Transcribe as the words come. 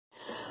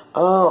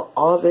Oh,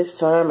 all this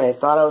time I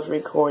thought I was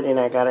recording.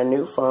 I got a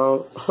new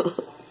phone.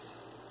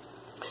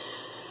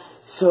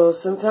 So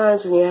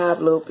sometimes when you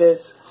have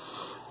lupus,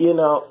 you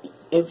know,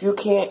 if you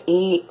can't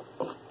eat,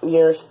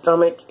 your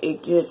stomach,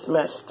 it gets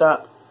messed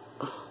up.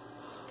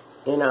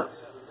 You know.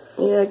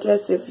 Yeah, I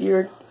guess if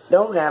you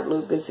don't have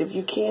lupus, if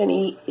you can't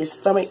eat, your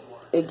stomach,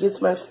 it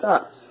gets messed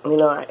up. You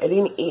know, I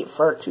didn't eat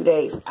for 2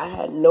 days. I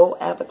had no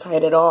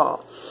appetite at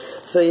all.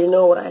 So you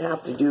know what I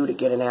have to do to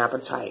get an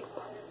appetite.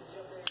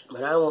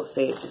 But I won't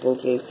say it just in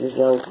case there's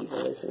young people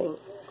listening.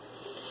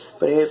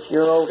 But if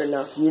you're old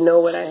enough, you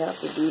know what I have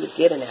to do to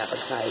get an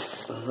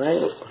appetite.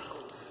 Alright?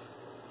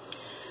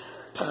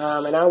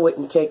 And I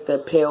wouldn't take the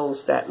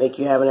pills that make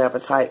you have an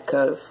appetite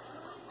because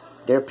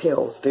they're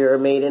pills. They're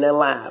made in a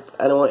lab.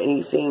 I don't want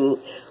anything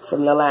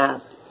from the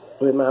lab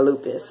with my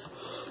lupus.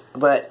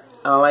 But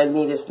all I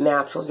need is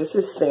natural. This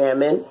is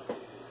salmon.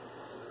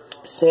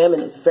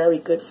 Salmon is very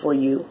good for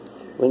you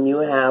when you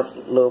have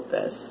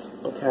lupus.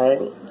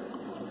 Okay?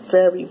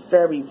 Very,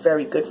 very,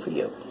 very good for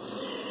you.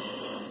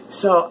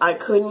 So I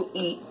couldn't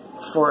eat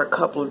for a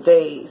couple of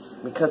days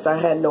because I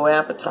had no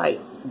appetite.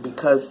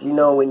 Because, you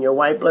know, when your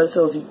white blood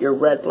cells eat your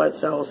red blood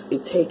cells,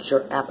 it takes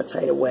your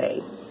appetite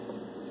away.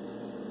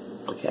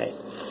 Okay.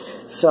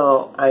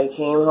 So I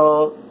came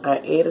home. I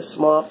ate a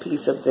small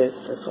piece of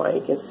this. That's why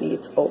you can see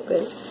it's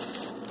open.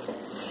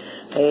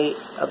 I ate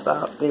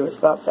there was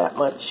about that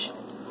much,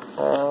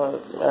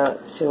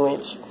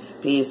 2-inch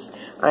piece.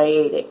 I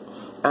ate it.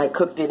 I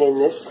cooked it in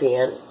this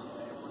pan,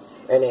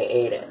 and I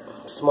ate it.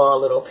 Small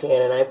little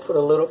pan, and I put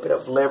a little bit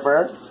of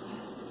liver.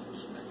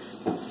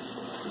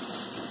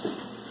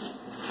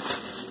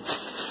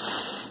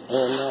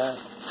 And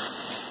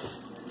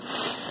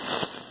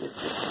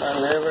this is my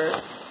liver.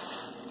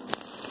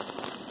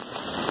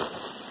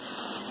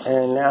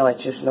 And now I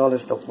just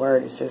noticed the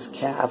word. It says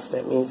calf.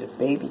 That means a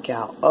baby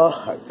cow.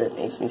 Oh, that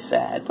makes me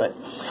sad. But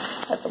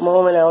at the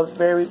moment, I was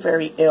very,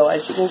 very ill.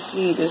 As you can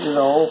see, this is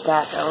a whole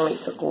pack. I only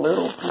took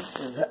little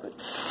pieces of it.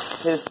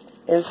 This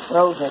is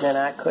frozen, and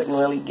I couldn't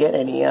really get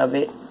any of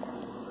it.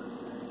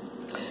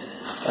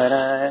 But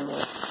I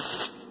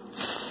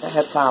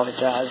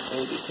apologize,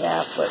 baby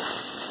calf. But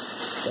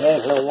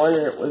dang, no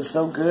wonder it was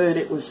so good.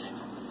 It was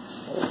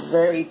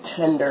very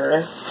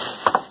tender,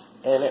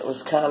 and it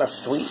was kind of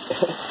sweet.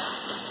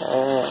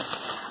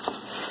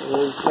 It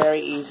was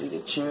very easy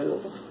to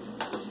chew.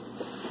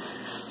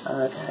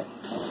 Okay.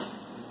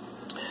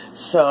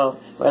 So,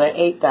 when I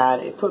ate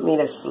that, it put me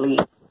to sleep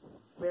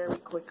very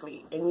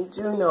quickly. And you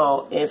do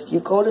know, if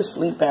you go to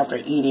sleep after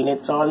eating,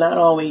 it's not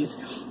always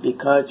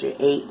because you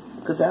ate,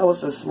 because that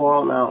was a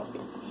small amount.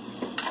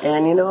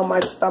 And you know, my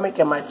stomach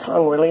and my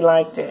tongue really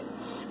liked it.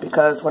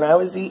 Because when I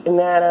was eating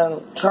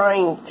that,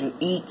 trying to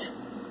eat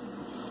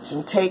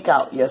some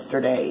takeout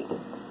yesterday,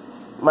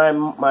 my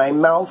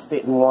mouth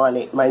didn't want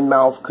it. My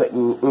mouth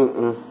couldn't,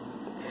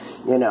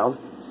 you know.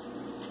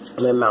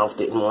 My mouth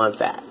didn't want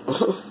that.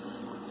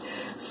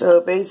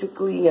 So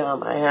basically,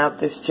 I have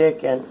this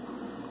chicken.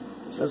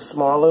 It's a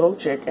small little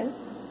chicken.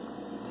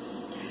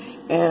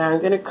 And I'm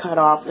going to cut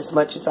off as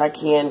much as I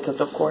can because,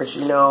 of course,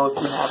 you know, if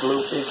you have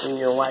lupus and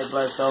your white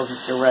blood cells,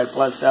 it's your red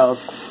blood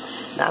cells.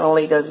 Not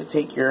only does it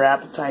take your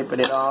appetite, but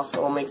it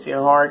also makes it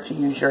hard to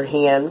use your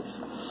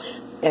hands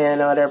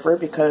and whatever,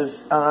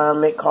 because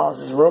it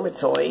causes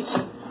rheumatoid.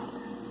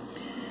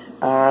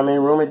 And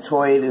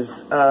rheumatoid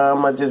is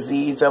a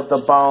disease of the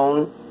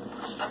bone.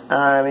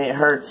 It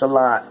hurts a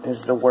lot.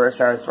 It's the worst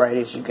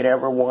arthritis you could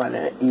ever want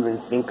to even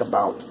think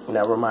about,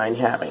 never mind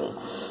having.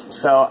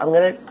 So I'm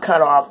going to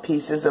cut off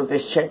pieces of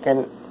this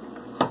chicken.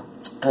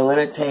 I'm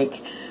going to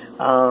take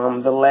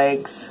the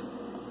legs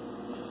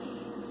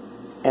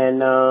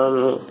and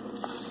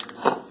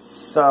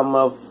some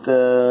of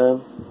the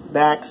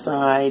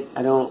backside.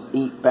 I don't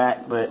eat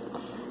back, but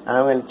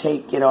I'm going to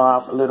take it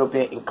off a little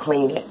bit and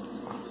clean it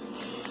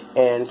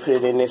and put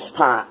it in this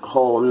pot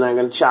hole. I'm not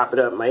going to chop it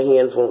up. My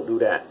hands won't do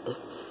that.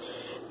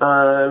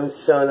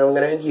 So I'm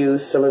going to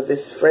use some of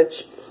this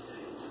French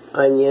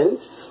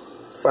onions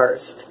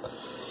first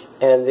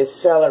and this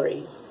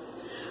celery.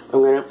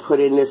 I'm going to put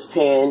in this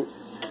pan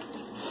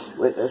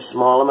with a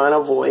small amount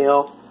of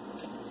oil.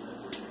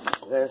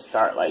 I'm going to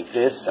start like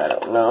this. I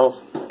don't know.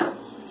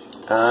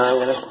 I'm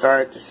going to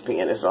start, this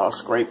pan is all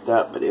scraped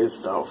up, but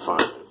it's all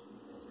fun.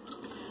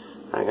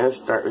 I'm going to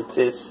start with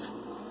this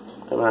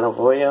amount of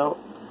oil.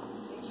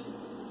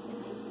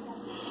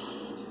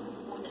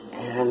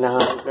 And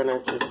I'm going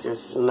to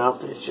just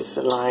enough, it's just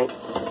a line.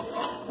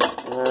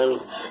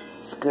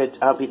 It's good.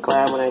 I'll be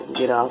glad when I can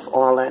get off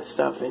all that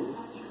stuff and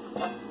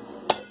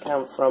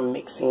come from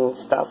mixing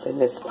stuff in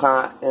this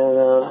pot.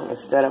 And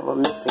instead of a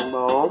mixing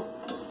bowl,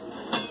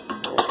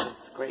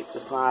 scrape the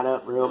pot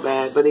up real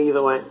bad, but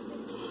either way.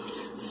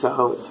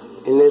 So,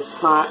 in this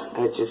pot,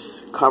 I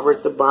just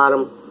covered the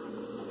bottom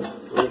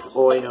with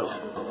oil.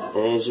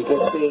 And as you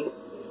can see,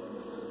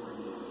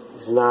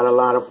 there's not a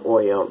lot of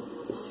oil.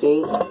 You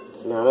see?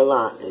 It's not a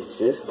lot. It's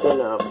just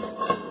enough.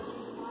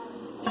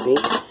 See?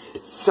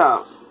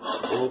 So,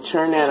 I'm going to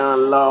turn that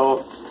on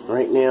low.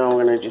 Right now, I'm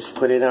going to just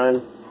put it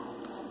on.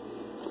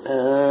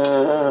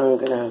 I'm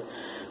going to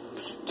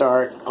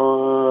start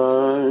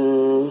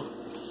on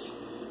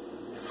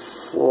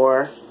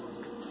 4.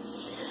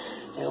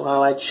 And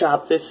while I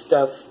chop this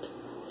stuff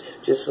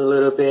just a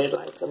little bit,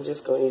 like I'm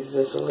just going to use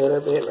this a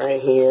little bit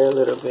right here, a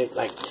little bit,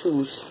 like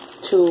two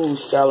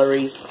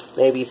celeries,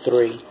 maybe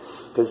 3,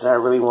 because I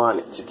really want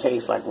it to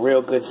taste like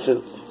real good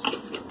soup.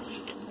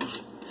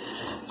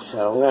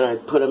 So I'm going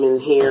to put them in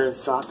here and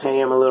saute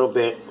them a little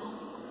bit.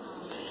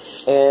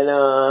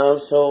 And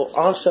so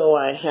also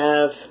I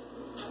have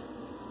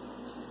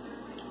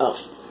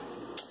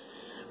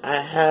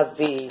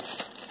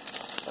these.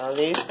 Now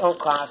these don't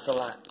cost a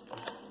lot.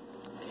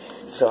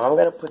 So I'm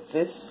going to put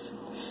this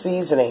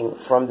seasoning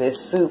from this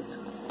soup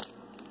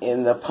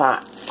in the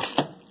pot.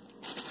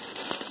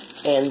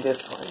 And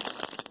this one.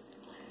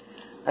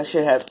 I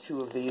should have 2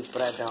 of these,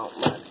 but I don't.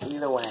 But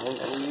either way, I'm going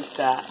to use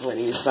that. I'm going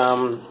to use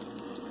some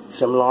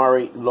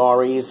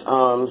Lawry's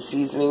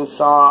seasoning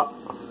salt.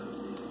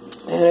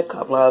 And a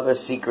couple of other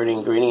secret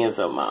ingredients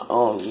of my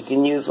own. You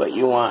can use what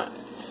you want.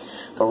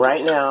 But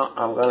right now,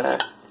 I'm going to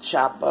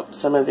chop up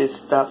some of this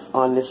stuff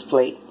on this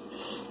plate.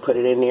 Put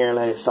it in there and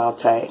let it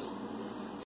saute.